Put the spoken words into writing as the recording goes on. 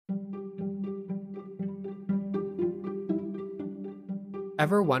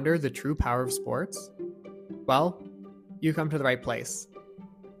Ever wonder the true power of sports? Well, you come to the right place.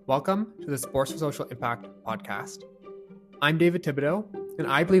 Welcome to the Sports for Social Impact podcast. I'm David Thibodeau, and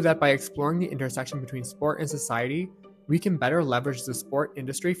I believe that by exploring the intersection between sport and society, we can better leverage the sport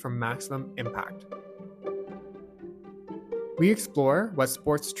industry for maximum impact. We explore what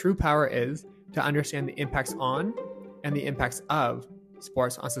sports' true power is to understand the impacts on and the impacts of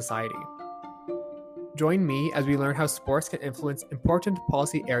sports on society. Join me as we learn how sports can influence important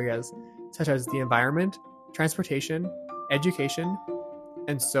policy areas such as the environment, transportation, education,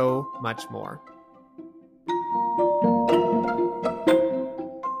 and so much more.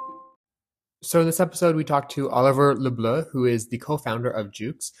 So in this episode, we talked to Olivier Lebleu, who is the co-founder of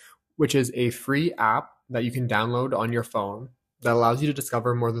JOOKS, which is a free app that you can download on your phone that allows you to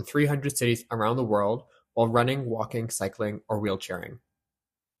discover more than 300 cities around the world while running, walking, cycling, or wheelchairing.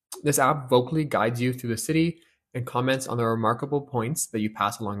 This app vocally guides you through the city and comments on the remarkable points that you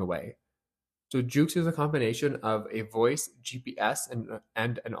pass along the way. So JOOKS is a combination of a voice, GPS,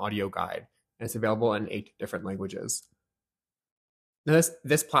 and an audio guide, and it's available in 8 different languages. Now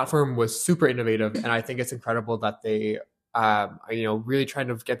this platform was super innovative, and I think it's incredible that they really trying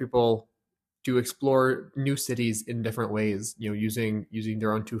to get people to explore new cities in different ways, using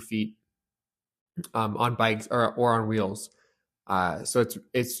their own 2 feet on bikes or on wheels. So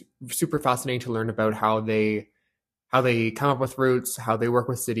it's super fascinating to learn about how they come up with routes, how they work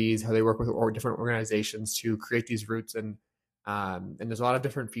with cities, how they work with different organizations to create these routes, and there's a lot of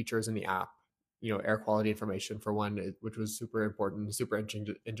different features in the app. Air quality information for one, which was super important, super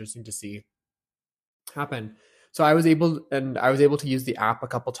interesting to see happen. So I was able to use the app a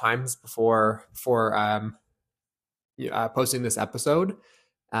couple times before posting this episode.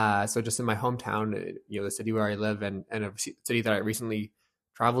 So just in my hometown, the city where I live, and a city that I recently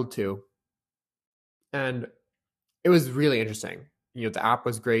traveled to, and it was really interesting. The app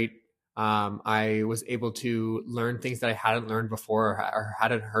was great. I was able to learn things that I hadn't learned before or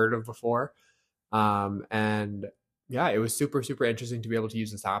hadn't heard of before. And yeah, it was super, super interesting to be able to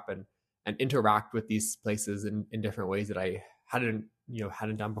use this app and interact with these places in different ways that I hadn't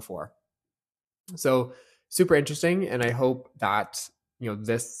done before. So super interesting. And I hope that,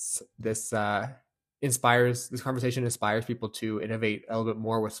 this conversation inspires people to innovate a little bit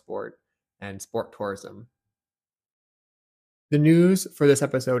more with sport and sport tourism. The news for this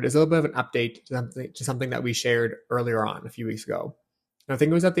episode is a little bit of an update to something that we shared earlier on a few weeks ago. I think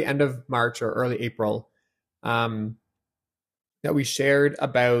it was at the end of March or early April that we shared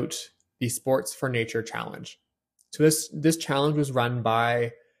about the Sports for Nature Challenge. So this challenge was run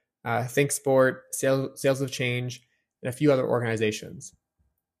by Think Sport, Sales of Change, and a few other organizations.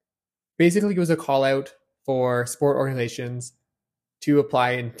 Basically, it was a call out for sport organizations to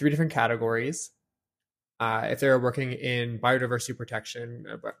apply in 3 different categories. If they're working in biodiversity protection,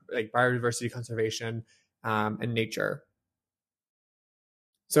 like biodiversity conservation, and nature.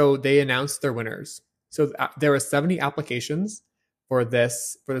 So they announced their winners. So there were 70 applications for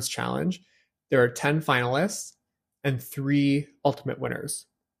this challenge. There are 10 finalists and 3 ultimate winners.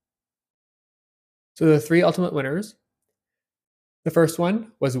 So the 3 ultimate winners, the first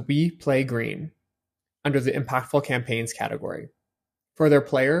one was We Play Green under the Impactful Campaigns category for their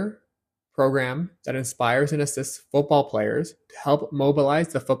player program that inspires and assists football players to help mobilize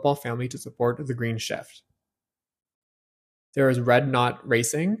the football family to support the green shift. There is Red Knot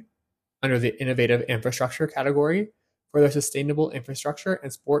Racing under the Innovative Infrastructure category for their sustainable infrastructure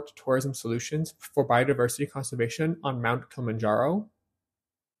and sport tourism solutions for biodiversity conservation on Mount Kilimanjaro.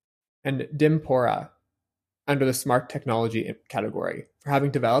 And Dimpora under the Smart Technology category for having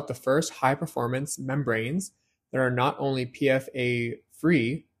developed the first high-performance membranes that are not only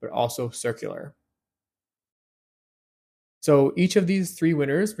PFA-free, but also circular. So each of these 3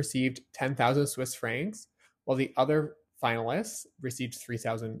 winners received 10,000 Swiss francs, while the other finalists received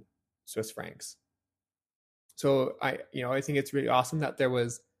 3,000 Swiss francs. So I think it's really awesome that there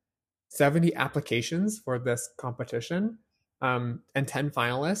was 70 applications for this competition, and 10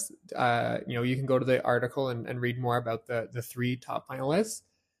 finalists. You can go to the article and read more about the 3 top finalists.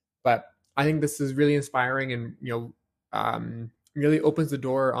 But I think this is really inspiring, and really opens the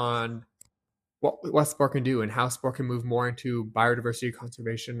door on what sport can do and how sport can move more into biodiversity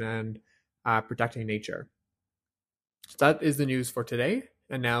conservation and protecting nature. So that is the news for today,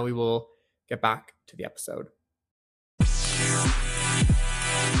 and now we will get back to the episode.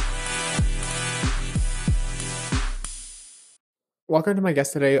 Welcome to my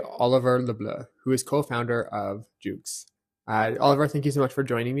guest today, Olivier Lebleu, who is co-founder of JOOKS. Olivier, thank you so much for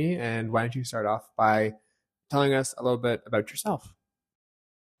joining me, and why don't you start off by telling us a little bit about yourself?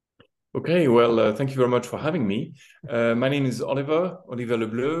 Okay, well, thank you very much for having me. My name is Olivier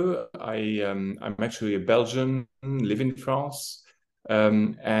Lebleu. I'm actually a Belgian, live in France,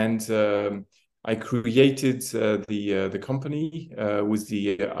 and I created the company with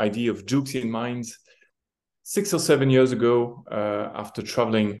the idea of JOOKS in mind 6 or 7 years ago, after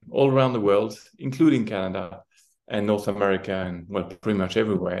traveling all around the world, including Canada and North America, and well, pretty much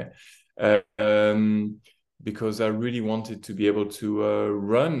everywhere. Uh, um, because I really wanted to be able to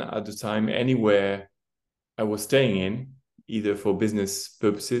run at the time anywhere I was staying in, either for business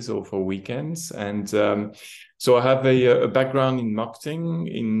purposes or for weekends. And so I have a background in marketing,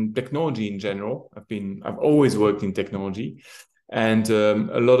 in technology in general. I've always worked in technology, and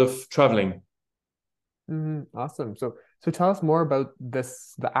a lot of traveling. Awesome. So tell us more about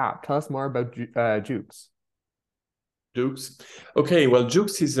the app. Tell us more about Jukes. Jooks. Okay, well,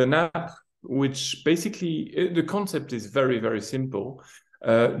 Jooks is an app which basically the concept is very, very simple.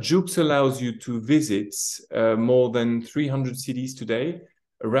 Jooks allows you to visit more than 300 cities today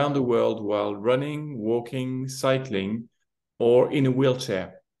around the world while running, walking, cycling, or in a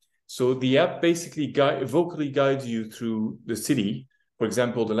wheelchair. So the app basically vocally guides you through the city. For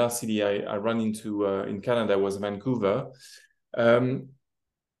example, the last city I ran into in Canada was Vancouver. Um,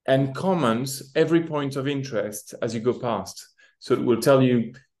 and comments every point of interest as you go past. So it will tell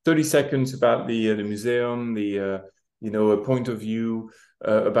you 30 seconds about the museum, a point of view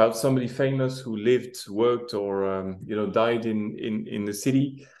about somebody famous who lived, worked, or died in the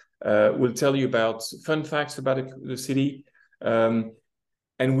city. Will tell you about fun facts about the city, um,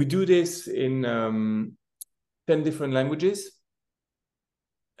 and we do this in 10 different languages.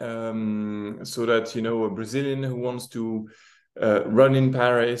 So that a Brazilian who wants to run in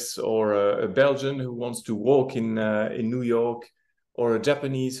Paris, or a Belgian who wants to walk in New York, or a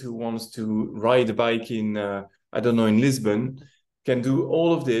Japanese who wants to ride a bike in I don't know, in Lisbon, can do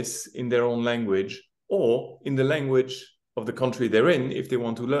all of this in their own language or in the language of the country they're in if they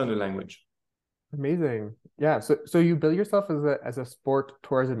want to learn the language. Amazing. Yeah. So you bill yourself as a sport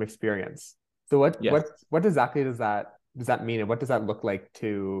tourism experience. So Yes. what exactly does that mean, and what does that look like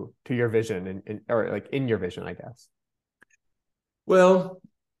to your vision and or like in your vision, I guess? Well,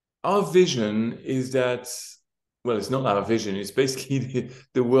 our vision is that, well, it's not our vision, it's basically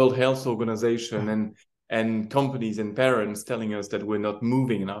the World Health Organization and companies and parents telling us that we're not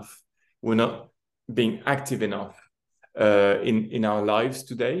moving enough, we're not being active enough in our lives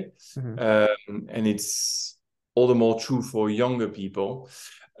today. Mhm. And it's all the more true for younger people.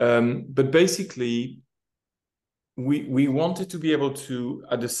 But basically, we wanted to be able to,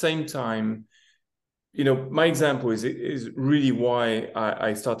 at the same time, my example is really why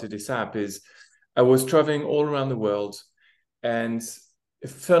I started this app. Is I was traveling all around the world, and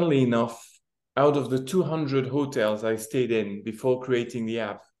funnily enough, out of the 200 hotels I stayed in before creating the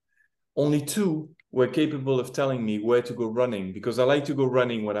app, only two were capable of telling me where to go running, because I like to go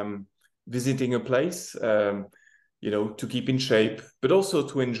running when I'm visiting a place, to keep in shape, but also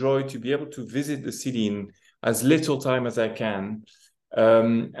to enjoy, to be able to visit the city in as little time as I can.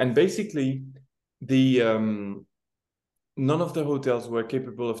 And basically, the none of the hotels were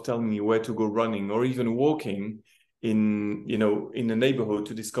capable of telling me where to go running or even walking in the neighborhood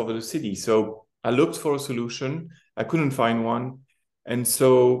to discover the city. So I looked for a solution. I couldn't find one. And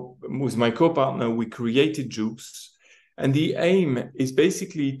so with my co-partner, we created Jooks. And the aim is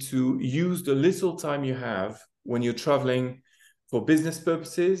basically to use the little time you have when you're traveling for business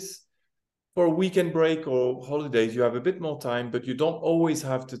purposes. For a weekend break or holidays, you have a bit more time, but you don't always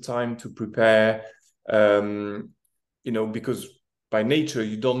have the time to prepare. Um, because by nature,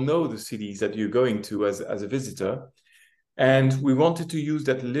 you don't know the cities that you're going to as a visitor. And we wanted to use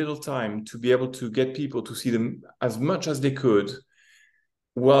that little time to be able to get people to see them as much as they could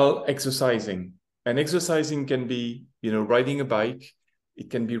while exercising. And exercising can be, riding a bike, it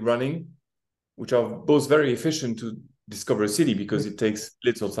can be running, which are both very efficient to discover a city because it takes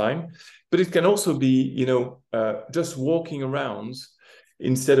little time. But it can also be, just walking around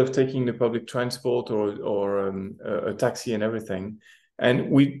instead of taking the public transport or a taxi and everything.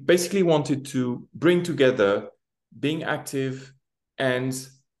 And we basically wanted to bring together being active and,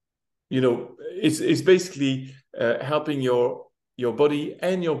 it's basically helping your body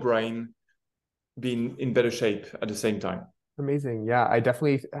and your brain be in better shape at the same time. Amazing. Yeah, I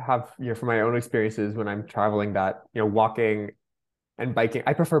definitely have, from my own experiences when I'm traveling, that, walking and biking.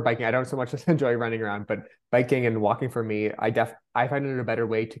 I prefer biking. I don't so much enjoy running around, but biking and walking for me, I find it a better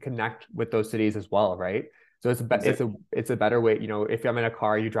way to connect with those cities as well, right? So Exactly. it's a better way, if I'm in a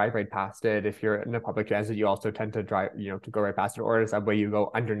car, you drive right past it. If you're in a public transit, you also tend to drive, to go right past it, or in a subway, you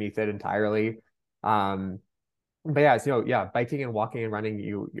go underneath it entirely. Um, but yeah, so yeah, biking and walking and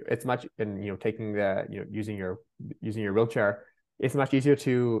running, it's much, and taking the using your wheelchair, it's much easier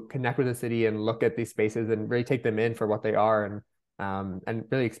to connect with the city and look at these spaces and really take them in for what they are, and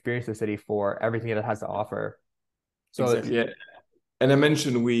really experience the city for everything that it has to offer. So Exactly. And I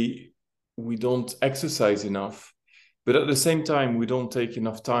mentioned we don't exercise enough, but at the same time we don't take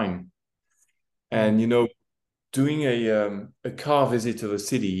enough time. mm, And doing a car visit of a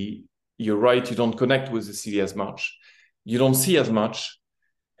city, you're right, you don't connect with the city as much, you don't see as much,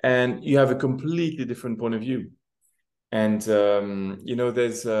 and you have a completely different point of view. And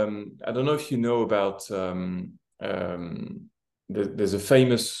there's I don't know if you know about there's a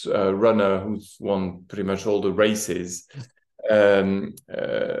famous runner who's won pretty much all the races. Um,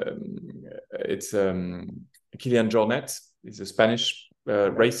 uh, it's Kilian Jornet. He's a Spanish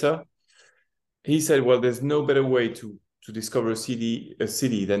okay. racer. He said, "Well, there's no better way to discover a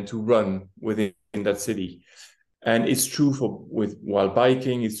city than to run within that city." And it's true for with while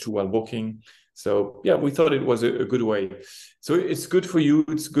biking, it's true while walking. So yeah, we thought it was a good way. So it's good for you,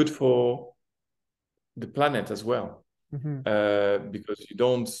 it's good for the planet as well, Hmm. because you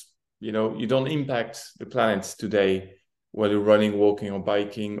don't impact the planet today while you're running, walking, or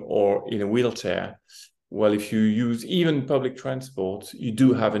biking, or in a wheelchair. Well, if you use even public transport, you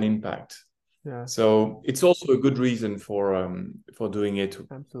do have an impact. Yeah, So it's also a good reason for doing it,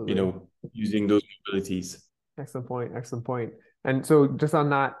 absolutely. using those mobilities. Excellent point. Excellent point. And so just on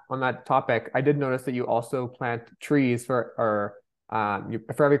that topic, I did notice that you also plant trees for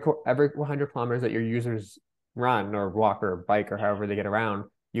every 100 kilometers that your users run or walk or bike or however they get around,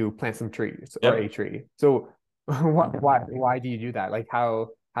 you plant some trees or a Yep. tree. So why do you do that? Like how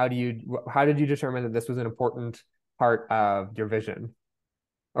did you determine that this was an important part of your vision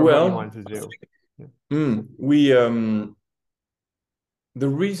or what you Well, wanted to do? Yeah. we the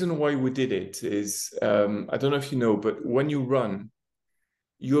reason why we did it is, I don't know if you know, but when you run,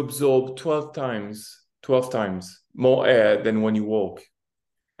 you absorb 12 times more air than when you walk.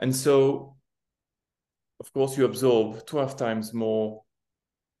 And so, of course, you absorb 12 times more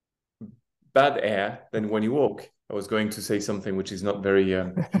bad air than when you walk. I was going to say something which is not very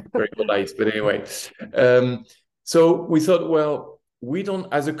polite, but anyway. Um, so we thought, well, we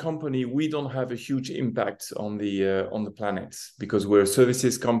don't, as a company, we don't have a huge impact on the planet because we're a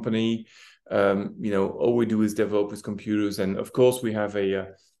services company. All we do is develop with computers, and of course, we have a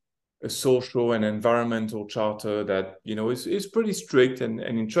social and environmental charter that is pretty strict and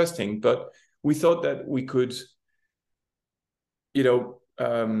interesting. But we thought that we could you know,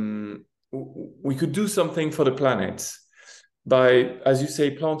 we could do something for the planet by, as you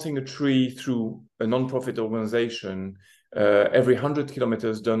say, planting a tree through a non-profit organization every 100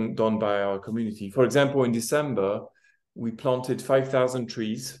 kilometers done by our community. For example, in December, we planted 5,000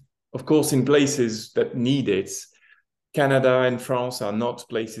 trees, of course, in places that need it. Canada and France are not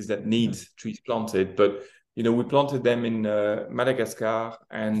places that need trees planted, but we planted them in Madagascar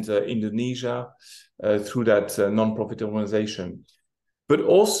and Indonesia through that non-profit organization. But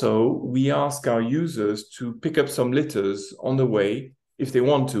also, we ask our users to pick up some litters on the way if they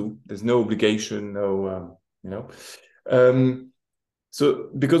want to. There's no obligation, no, you know. Um, so,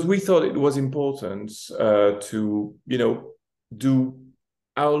 because we thought it was important to, do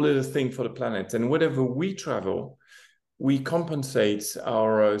our little thing for the planet, and whenever we travel, we compensate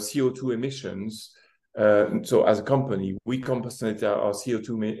our CO2 emissions. So, as a company, we compensate our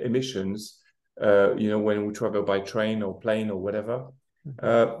CO2 emissions. When we travel by train or plane or whatever,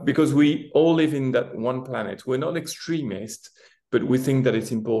 Mhm. because we all live in that one planet. We're not extremists, but we think that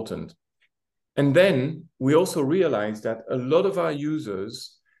it's important. And then we also realize that a lot of our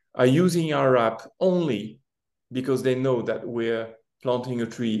users are using our app only because they know that we're planting a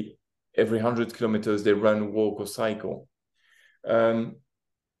tree every 100 kilometers they run, walk, or cycle. Um,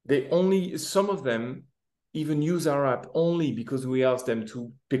 some of them even use our app only because we ask them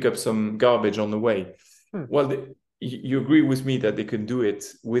to pick up some garbage on the way. Hmm. Well, you agree with me that they can do it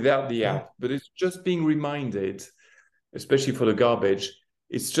without the Yeah. app, but it's just being reminded, especially for the garbage,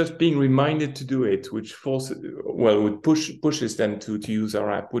 it's just being reminded to do it, which pushes them to use our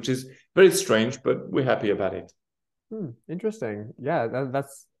app, which is very strange, but we're happy about it. Interesting. Yeah,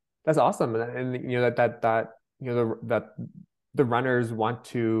 that's awesome. And that the runners want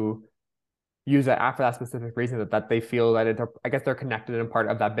to use that app for that specific reason that they feel that I guess they're connected and part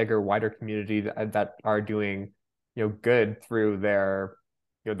of that bigger, wider community that are doing, good through their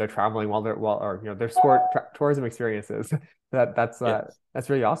traveling while they're while or their tourism experiences. That that's Yeah. uh that's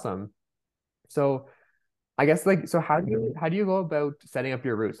really awesome. So I guess like so how do you go about setting up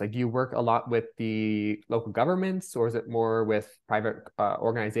your routes? Like do you work a lot with the local governments or is it more with private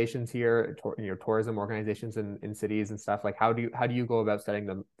organizations here, tourism organizations in cities and stuff? Like how do you go about setting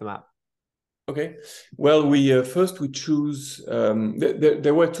them up? Okay. Well, we first we choose.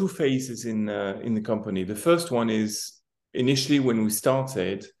 There were two phases in the company. The first one is initially when we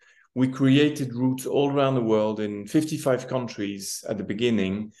started, we created routes all around the world in 55 countries at the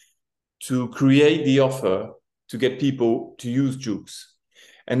beginning to create the offer to get people to use JOOKS.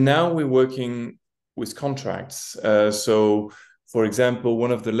 And now we're working with contracts. So, for example,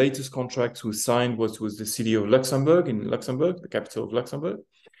 one of the latest contracts we signed was the city of Luxembourg, in Luxembourg, the capital of Luxembourg.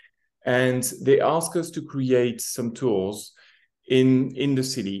 And they ask us to create some tours in the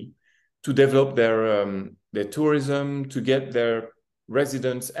city to develop their tourism, to get their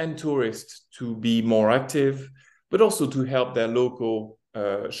residents and tourists to be more active, but also to help their local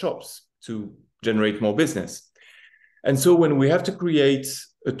shops to generate more business. And so when we have to create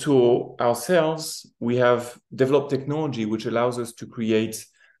a tour ourselves, we have developed technology which allows us to create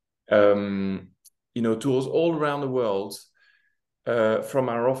tours all around the world from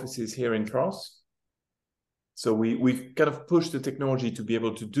our offices here in France. So we've kind of pushed the technology to be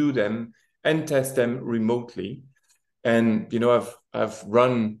able to do them and test them remotely. And I've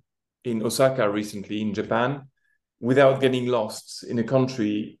run in Osaka recently in Japan without getting lost in a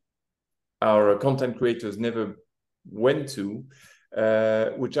country our content creators never went to,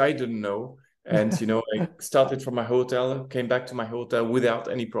 which I didn't know. And I started from my hotel, came back to my hotel without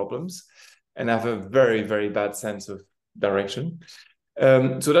any problems, and I have a very, very bad sense of direction.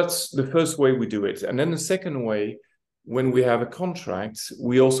 So that's the first way we do it. And then the second way, when we have a contract,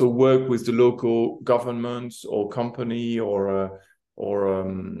 we also work with the local government or company or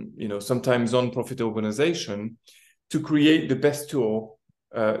sometimes non-profit organization to create the best tour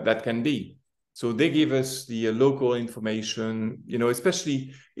that can be. So they give us the local information,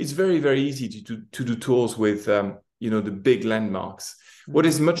 especially it's very, very easy to do tours with, the big landmarks. Mm-hmm. What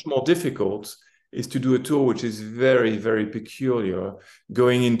is much more difficult is to do a tour which is very, very peculiar,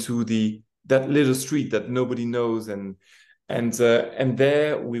 going into that little street that nobody knows, and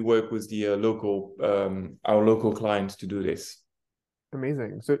there we work with the our local clients to do this.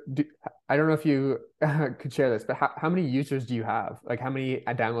 Amazing. So I don't know if you could share this, but how many users do you have? Like how many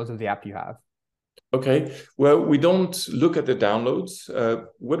downloads of the app do you have? Okay, well, we don't look at the downloads.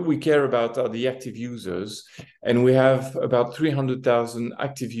 What we care about are the active users, and we have about 300,000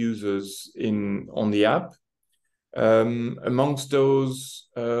 active users on the app. Amongst those,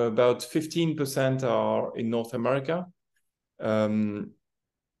 about 15% are in North America,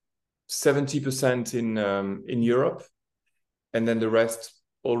 70% in Europe, and then the rest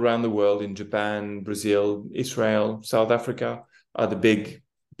all around the world in Japan, Brazil, Israel, South Africa are the big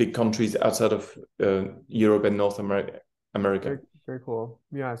countries outside of Europe and North America. Very, very cool.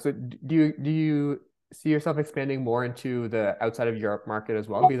 Yeah. So do you see yourself expanding more into the outside of Europe market as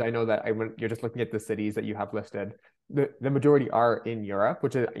well? Because I know that when you're just looking at the cities that you have listed, the majority are in Europe,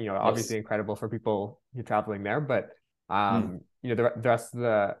 which is obviously incredible for people who traveling there. But the rest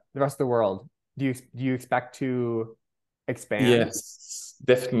of the world, do you expect to expand? Yes,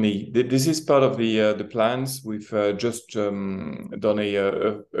 definitely. This is part of the plans. We've just done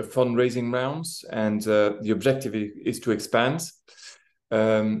a fundraising rounds, and the objective is to expand.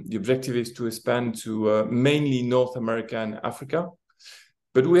 The objective is to expand to mainly North America and Africa,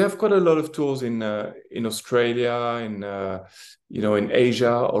 but we have quite a lot of tours in Australia, in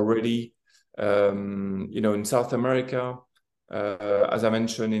Asia already, in South America. As I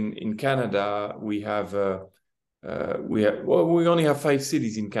mentioned, in Canada, we only have 5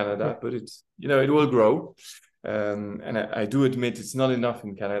 cities in Canada, but it's it will grow, and I do admit it's not enough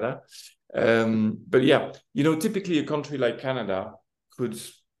in Canada, but yeah, typically a country like Canada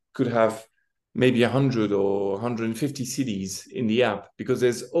could have maybe 100 or 150 cities in the app, because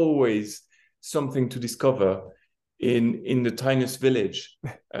there's always something to discover in the tiniest village,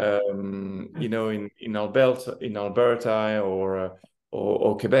 in Alberta or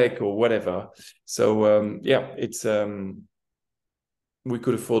Quebec or whatever. So it's we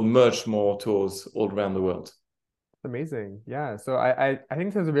could afford much more tours all around the world. Amazing. Yeah. So I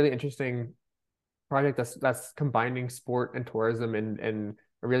think this is a really interesting project that's combining sport and tourism in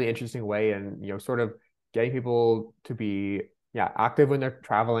a really interesting way, and sort of getting people to be active when they're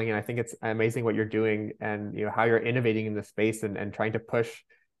traveling. And I think it's amazing what you're doing, and how you're innovating in the space, and trying to push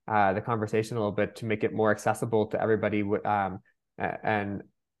the conversation a little bit to make it more accessible to everybody. And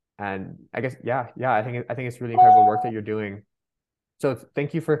I guess I think it's really incredible work that you're doing. So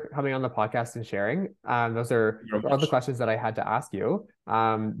thank you for coming on the podcast and sharing. Those are Very all the much. questions that I had to ask you.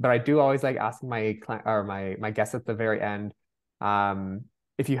 But I do always like asking my guests at the very end, um,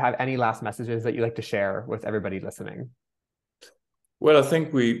 if you have any last messages that you like to share with everybody listening. Well, I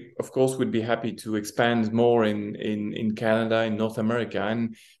think we, of course, would be happy to expand more in Canada, in North America.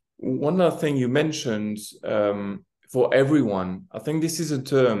 And one other thing you mentioned, for everyone, I think this is a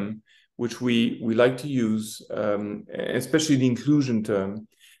term which we like to use, especially the inclusion term,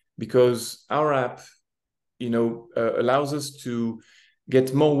 because our app, allows us to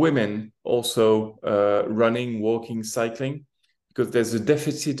get more women also running, walking, cycling, because there's a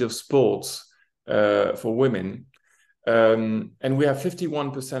deficit of sports for women. And we have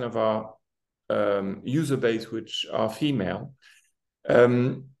 51% of our user base, which are female,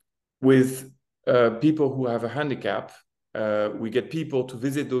 um, with people who have a handicap. We get people to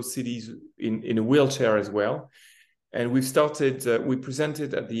visit those cities in a wheelchair as well. And we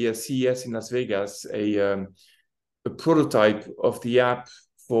presented at the CES in Las Vegas a prototype of the app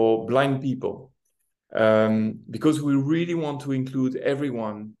for blind people, because we really want to include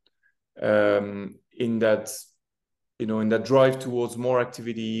everyone in that drive towards more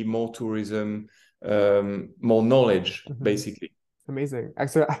activity, more tourism, more knowledge, Mhm. basically. Amazing.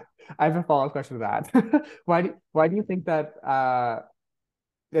 Actually, I have a follow-up question to that. Why do you think that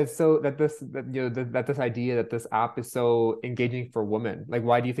it's so that this that you know that this idea that this app is so engaging for women? Like,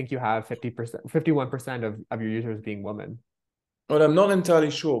 why do you think you have 50%, 51% of your users being women? Well, I'm not entirely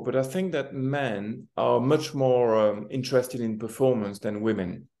sure, but I think that men are much more interested in performance than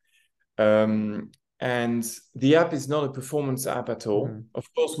women. Um, and the app is not a performance app at all. Mhm. Of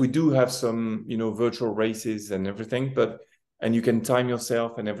course, we do have some, virtual races and everything, and you can time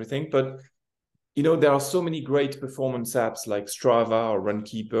yourself and everything. But, there are so many great performance apps like Strava or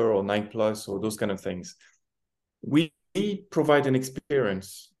Runkeeper or Nine Plus or those kind of things. We provide an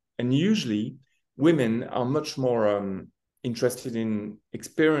experience, and usually women are much more interested in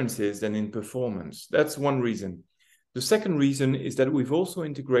experiences than in performance. That's one reason. The second reason is that we've also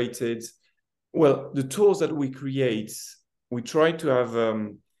integrated, well, the tools that we create, we try to have,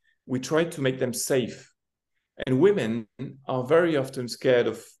 we try to make them safe. And women are very often scared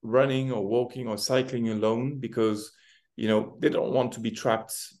of running or walking or cycling alone because, they don't want to be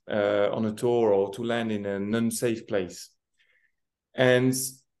trapped on a tour or to land in an unsafe place. And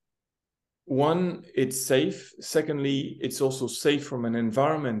one, it's safe. Secondly, it's also safe from an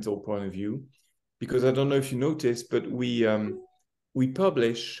environmental point of view, because I don't know if you noticed, but we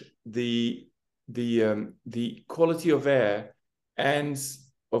publish the quality of air and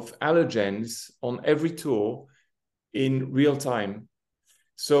of allergens on every tour in real time.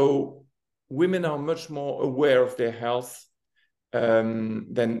 So women are much more aware of their health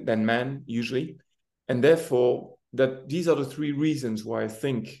than men usually, and therefore that these are the three reasons why I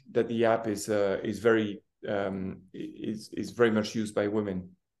think that the app is very much used by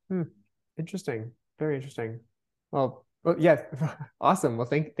women. Hmm. Interesting. Very interesting. Well, yeah, awesome. Well,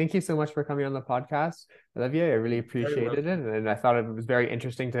 thank you so much for coming on the podcast, Olivier. I really Very appreciated it, welcome. and I thought it was very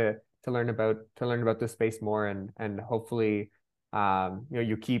interesting to learn about this space more, and hopefully,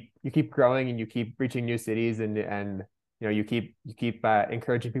 you keep growing and you keep reaching new cities, and you keep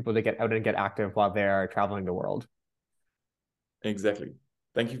encouraging people to get out and get active while they're traveling the world. Exactly.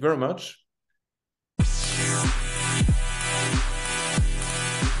 Thank you very much.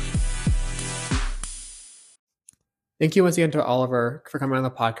 Thank you once again to Oliver for coming on the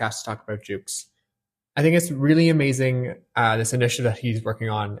podcast to talk about Jukes. I think it's really amazing, this initiative that he's working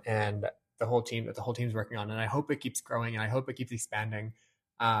on, and the whole team's working on, and I hope it keeps growing and I hope it keeps expanding,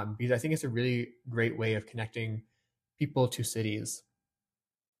 because I think it's a really great way of connecting people to cities.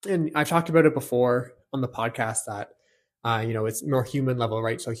 And I've talked about it before on the podcast that it's more human level,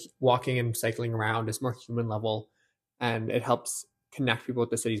 right? So walking and cycling around is more human level, and it helps connect people with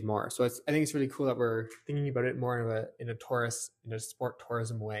the cities more. So I think it's really cool that we're thinking about it more in a sport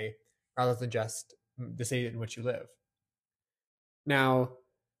tourism way, rather than just the city in which you live. Now,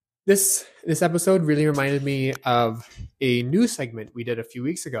 this episode really reminded me of a news segment we did a few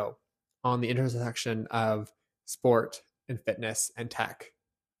weeks ago on the intersection of sport and fitness and tech.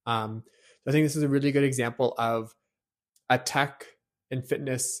 So I think this is a really good example of a tech and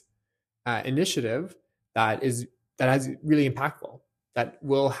fitness initiative that is that is really impactful, that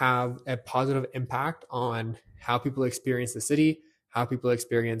will have a positive impact on how people experience the city, how people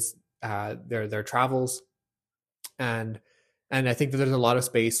experience their travels, and and I think that there's a lot of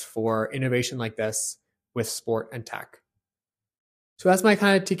space for innovation like this with sport and tech. So that's my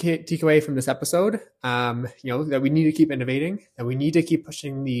kind of takeaway from this episode. That we need to keep innovating, that we need to keep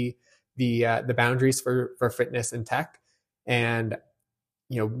pushing the boundaries for fitness and tech, and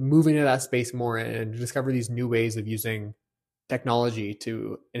move into that space more and discover these new ways of using technology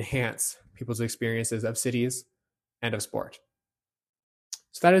to enhance people's experiences of cities and of sport.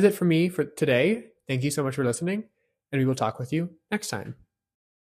 So that is it for me for today. Thank you so much for listening, and we will talk with you next time.